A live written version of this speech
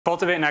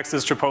Cultivate Next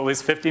is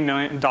Chipotle's $50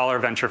 million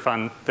venture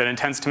fund that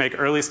intends to make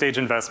early-stage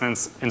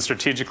investments in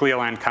strategically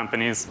aligned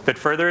companies that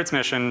further its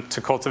mission to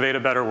cultivate a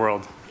better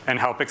world and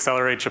help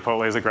accelerate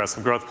Chipotle's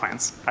aggressive growth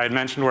plans. I had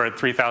mentioned we're at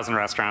 3,000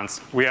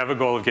 restaurants. We have a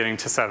goal of getting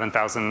to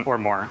 7,000 or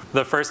more.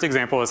 The first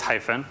example is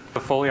Hyphen, a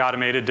fully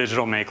automated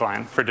digital make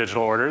line for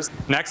digital orders.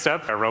 Next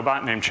up, a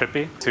robot named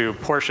Chippy to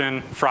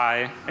portion,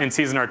 fry, and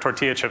season our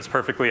tortilla chips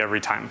perfectly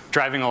every time.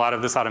 Driving a lot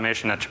of this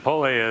automation at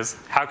Chipotle is,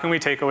 how can we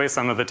take away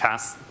some of the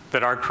tasks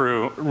that our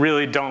crew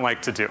really don't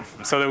like to do,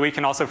 so that we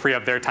can also free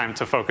up their time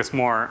to focus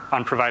more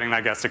on providing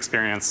that guest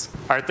experience.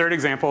 Our third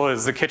example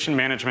is the kitchen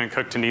management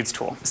cook to needs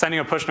tool, sending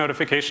a push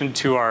notification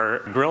to our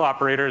grill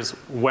operators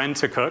when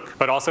to cook,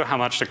 but also how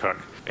much to cook.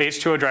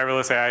 H2O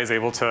driverless AI is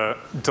able to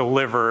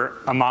deliver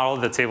a model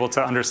that's able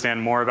to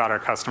understand more about our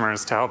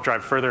customers to help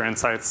drive further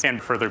insights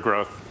and further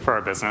growth for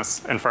our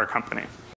business and for our company.